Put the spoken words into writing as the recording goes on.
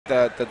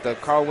the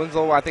Carl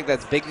Winslow. I think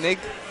that's Big Nig.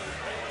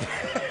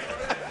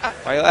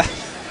 Why you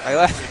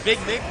laugh? Big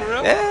Nick for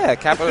real? Yeah,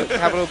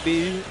 capital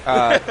B,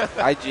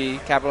 IG,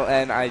 capital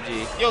N,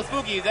 IG. Yo,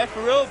 Spooky, is that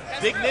for real?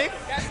 Big Nick?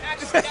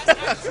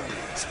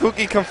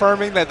 Spooky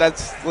confirming that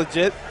that's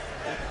legit.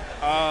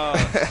 Oh,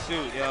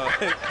 shoot, yo.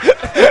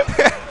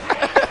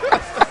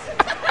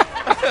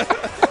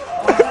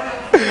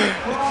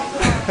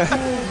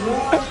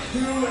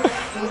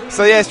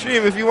 So yeah,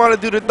 stream. If you want to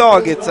do the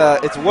dog, it's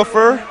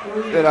Woofer,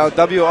 you know,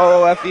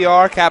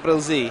 WOOFER, capital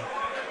Z.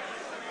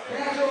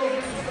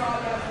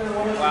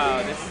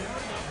 Wow,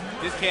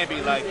 this can't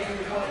be like.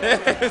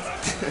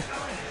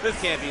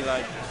 This can't be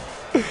like.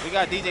 We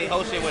got DJ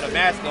Hoshin with a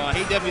mask on.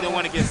 He definitely don't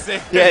want to get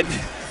sick. Yeah,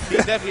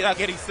 he's definitely not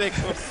getting sick.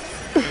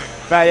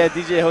 Nah, yeah,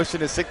 DJ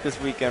Hoshin is sick this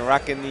weekend,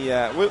 rocking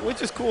the,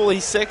 which is cool.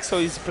 He's sick, so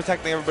he's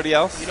protecting everybody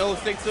else. You know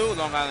who's sick too?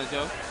 Long Island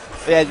Joe.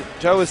 Yeah,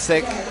 Joe is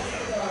sick.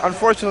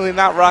 Unfortunately,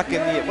 not rocking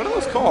the, what are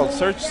those called?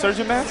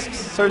 Surgeon masks?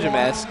 Surgeon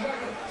mask.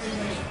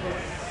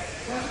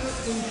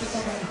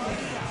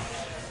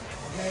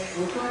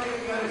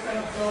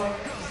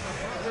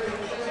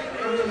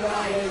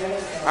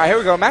 All right, here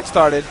we go. Match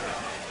started.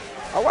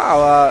 Oh,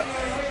 wow.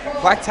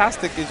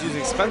 Blacktastic is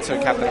using Spencer,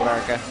 Captain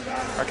America.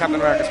 Or Captain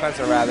America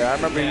Spencer, rather. I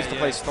remember he used to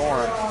play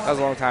Storm. That was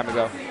a long time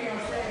ago.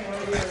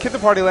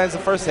 Kinderparty lands the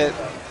first hit.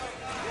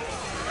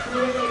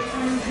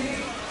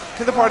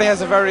 Kinderparty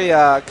has a very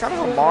kind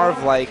of a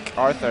Marv-like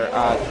Arthur,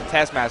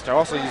 Taskmaster.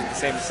 Also uses the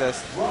same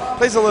assist.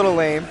 Plays a little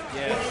lame.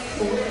 Yeah.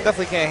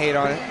 Definitely can't hate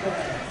on it.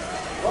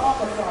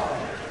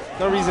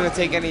 No reason to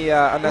take any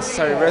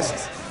unnecessary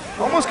risks.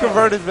 Almost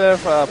converted there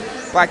for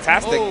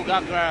Blacktastic. Oh,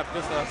 got grabbed.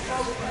 Good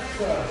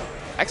stuff.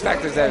 X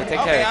Factor's there to take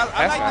care of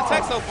I like the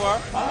tech so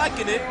far. I'm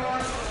liking it.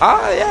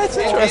 Yeah, it's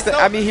interesting.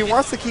 I mean, he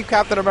wants to keep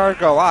Captain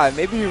America alive.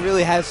 Maybe he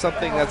really has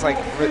something that's like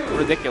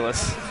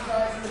ridiculous.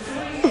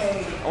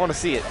 I want to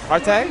see it.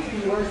 Hard tag?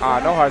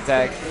 No hard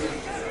tag.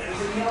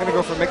 Gonna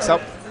go for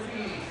mix-up.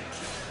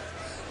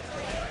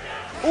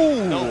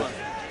 Ooh. Nova.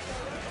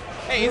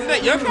 Hey, isn't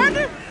that your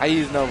character? I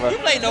use Nova. You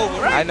play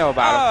Nova, right? I know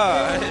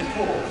about him.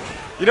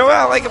 You know what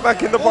I like about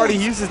Kinderparty?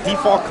 He uses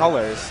default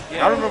colors.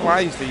 Yeah. I remember when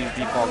I used to use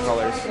default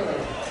colors.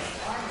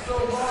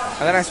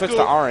 And then I switched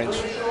to orange.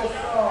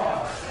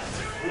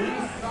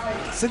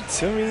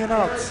 Centurion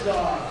out.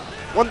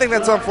 One thing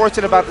that's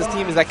unfortunate about this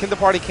team is that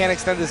Kinderparty can't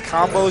extend his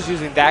combos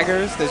using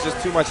daggers. There's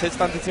just too much hit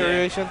stun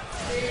deterioration.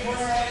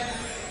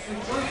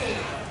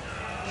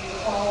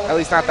 At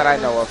least not that I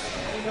know of.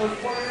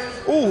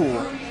 Ooh,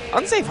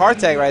 unsafe hard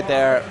tag right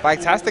there.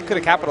 Blacktastic could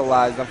have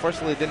capitalized.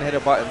 Unfortunately, didn't hit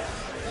a button.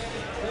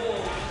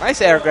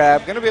 Nice air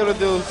grab. Gonna be able to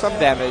do some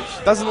damage.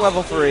 Doesn't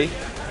level 3.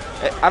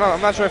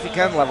 I'm not sure if he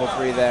can level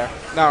 3 there.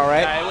 No,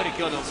 right? Nah, it would've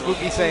killed him.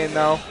 Spooky saying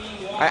no.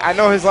 I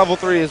know his level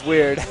 3 is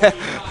weird.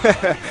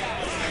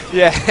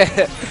 Yeah,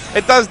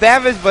 it does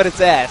damage, but it's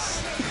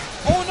ass.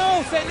 Oh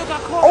no, Sentinel got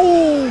caught.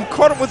 Oh,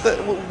 caught him with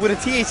a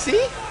THC?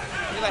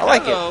 I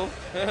like hello.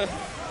 it.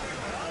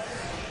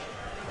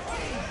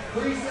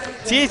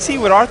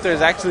 THC with Arthur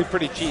is actually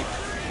pretty cheap.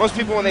 Most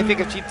people, when they think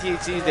of cheap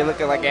THCs, they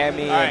look at like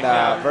Amy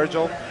and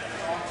Virgil.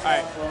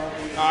 Alright.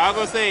 I was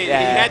going to say, he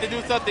had to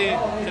do something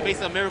to make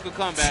some miracle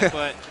comeback,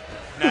 but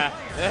nah.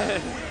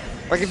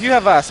 Like if you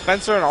have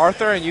Spencer and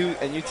Arthur and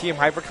you team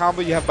hyper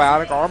combo, you have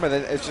bionic armor,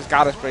 then it's just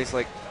Goddess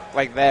Bracelet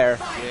like there.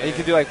 Yeah. And you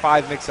can do like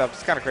 5 mix-ups.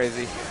 It's kind of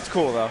crazy. It's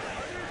cool though.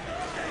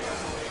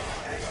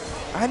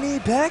 I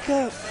need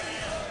backup.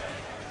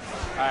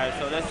 Alright,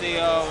 so let's see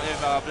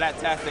if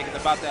Blacktastic is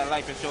about that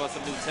life and show us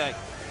some new tech.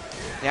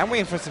 Yeah, I'm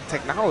waiting for some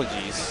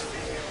technologies.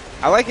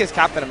 I like his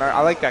Captain America.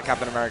 I like that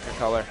Captain America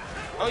color.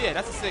 Oh yeah,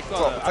 that's a sick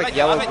color. It's like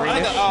yellow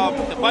greenish. I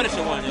like the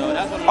Punisher one, yo.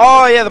 That's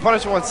what Yeah, the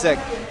Punisher one's sick.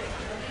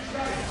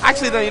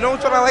 Actually, though, you know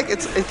which one I like?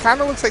 It kind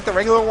of looks like the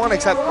regular one,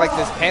 except like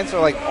his pants are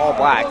like all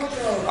black.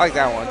 I like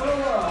that one.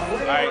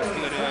 All right,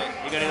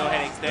 you're gonna go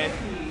ahead and extend.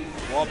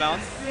 Wall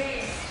bounce.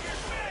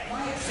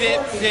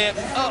 Zip, zip.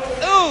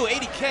 Oh,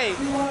 80K.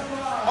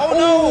 Oh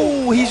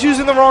no! He's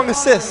using the wrong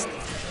assist.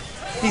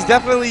 He's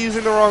definitely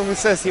using the wrong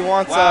assist. He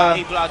wants. Wow,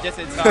 he blocked just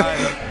in time.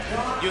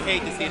 You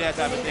hate to see that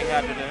type of thing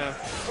happen to him.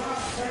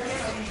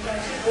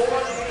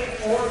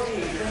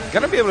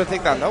 Gonna be able to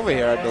take that Nova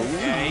here, I believe.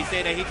 Yeah, he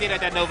said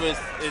that Nova is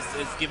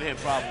giving him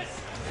problems.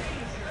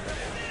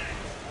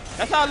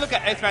 That's how I look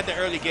at X Factor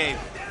early game.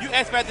 You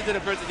X Factor to the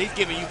person, he's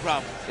giving you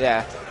problems.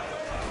 Yeah.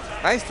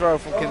 Nice throw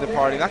from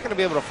Kinderparty. Not gonna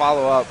be able to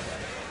follow up.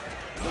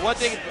 The one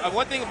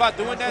thing about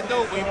doing that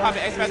though, when you pop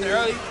an X Factor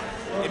early,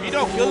 if you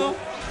don't kill him,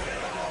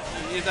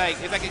 it's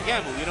like a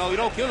gamble. You know, you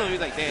don't kill him, he's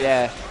like, damn.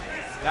 Yeah.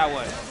 That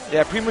way.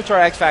 Yeah, premature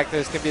X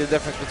Factors can be the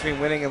difference between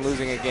winning and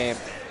losing a game.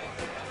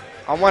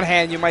 On one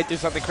hand, you might do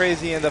something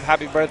crazy, end up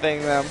happy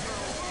birthdaying them,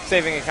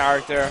 saving a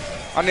character.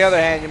 On the other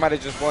hand, you might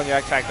have just blown your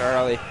X Factor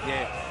early.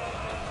 Yeah.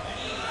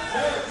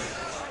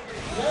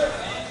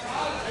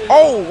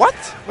 Oh, what?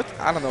 What?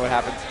 I don't know what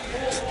happened.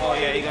 Oh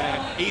yeah, you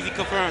gonna easy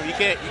confirm. You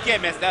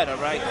can't mess that up,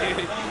 right?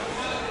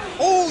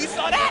 Oh, you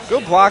saw that?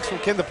 Good blocks from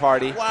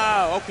Kinderparty.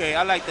 Wow. Okay,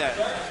 I like that.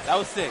 That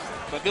was sick,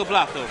 but good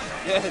block though.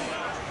 Yeah.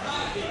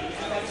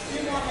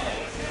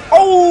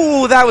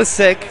 Oh, that was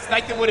sick.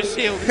 Sniped him with a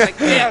shield. He's like,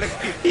 get out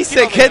of here. He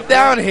said, get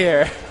down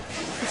here.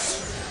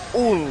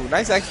 Ooh,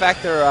 nice X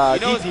Factor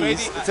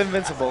DPs. It's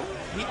invincible.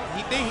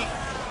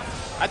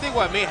 I think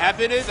what may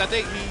happen is, I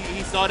think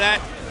he saw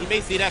that. He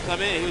may see that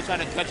coming, and he was trying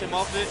to catch him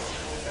off it.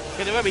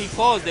 Because remember, he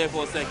paused there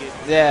for a second.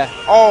 Yeah.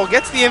 Oh,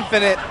 gets the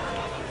infinite.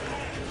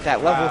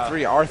 That level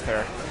 3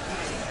 Arthur.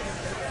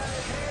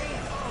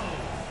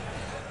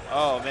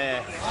 Oh,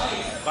 man.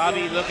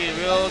 Bobby looking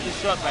real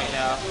distraught right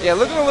now. Yeah,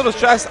 looking a little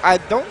stressed. I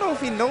don't know if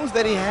he knows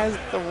that he has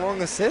the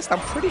wrong assist. I'm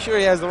pretty sure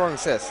he has the wrong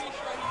assist.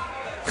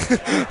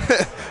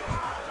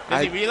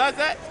 Does he realize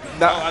that?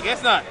 No. Oh, I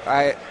guess not.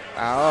 I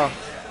don't know.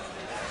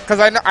 Because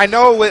I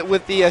know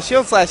with the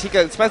shield slash,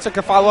 Spencer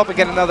can follow up and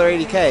get another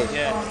 80K.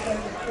 Yeah.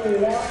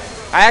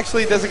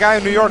 There's a guy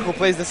in New York who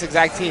plays this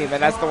exact team,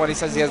 and that's the one he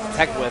says he has the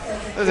tech with.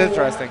 This is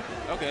interesting.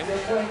 Okay.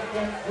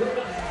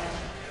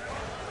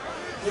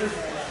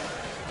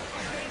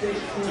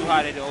 Too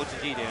hot at the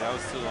OTG there. That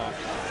was too long.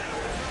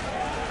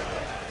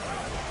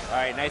 All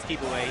right, nice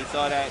keep away. He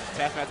saw that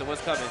Taskmaster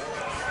was coming.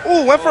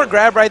 Ooh, went for a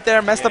grab right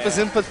there. Messed up his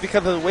inputs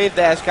because of the wave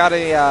dash. Got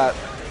a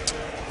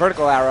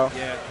vertical arrow.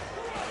 Yeah.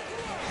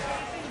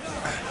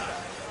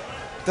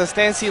 The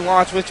stand C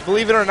launch, which,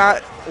 believe it or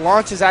not,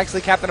 launch is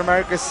actually Captain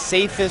America's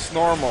safest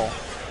normal.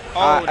 Oh,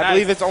 nice. I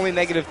believe it's only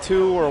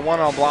 -2 or 1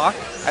 on block,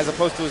 as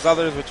opposed to his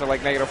others, which are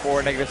like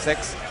 -4,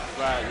 -6.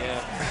 Right, yeah.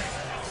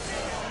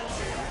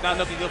 Not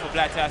looking good for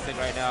Blacktastic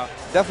right now.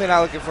 Definitely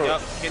not looking for.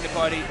 Yep,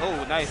 Kinderparty.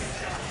 Oh, nice.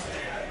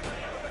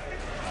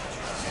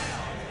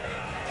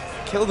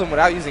 Killed him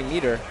without using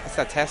meter. That's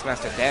that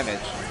Taskmaster damage.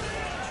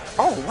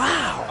 Oh,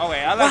 wow.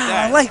 Okay, I like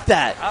that. I like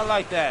that. I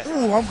like that.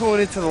 Ooh, I'm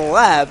going into the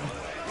lab.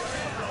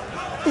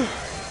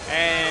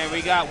 And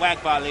we got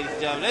Whackbot, ladies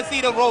and gentlemen. Let's see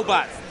the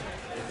robots.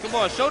 Come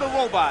on, show the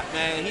robot,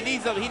 man. He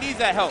needs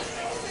that help.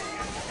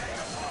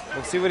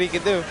 We'll see what he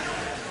can do.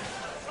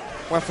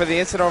 Went for the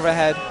instant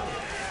overhead.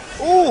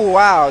 Ooh,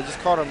 wow. Just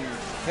caught him.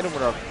 Hit him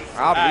with a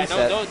odd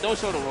reset. Don't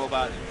show the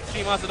robot.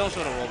 Street Monster, don't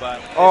show the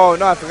robot. Oh,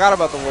 no, I forgot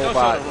about the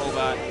robot. Don't show the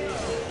robot.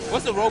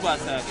 What's the robot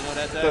tag? You know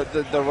that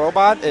tag? The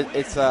robot?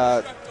 It's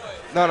no,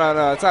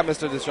 it's not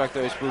Mr.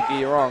 Destructor. It's Spooky.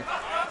 You're wrong.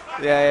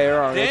 Yeah, you're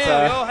wrong. Damn, it's,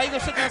 yo, how you gonna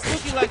shut down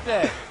Spooky like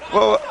that?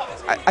 Well,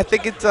 I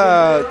think it's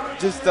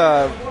just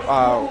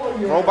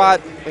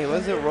robot. Wait, what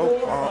is it?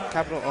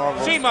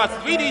 Capital. Street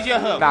Monster, we need your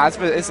help. Nah, it's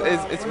Mr.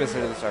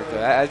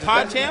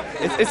 Destructoid. Champ?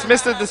 It's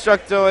Mr.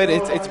 Destructoid.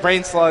 It's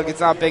Brain Slug. It's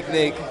not Big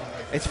Nig.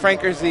 It's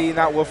Franker Z,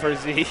 not Woofer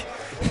Z.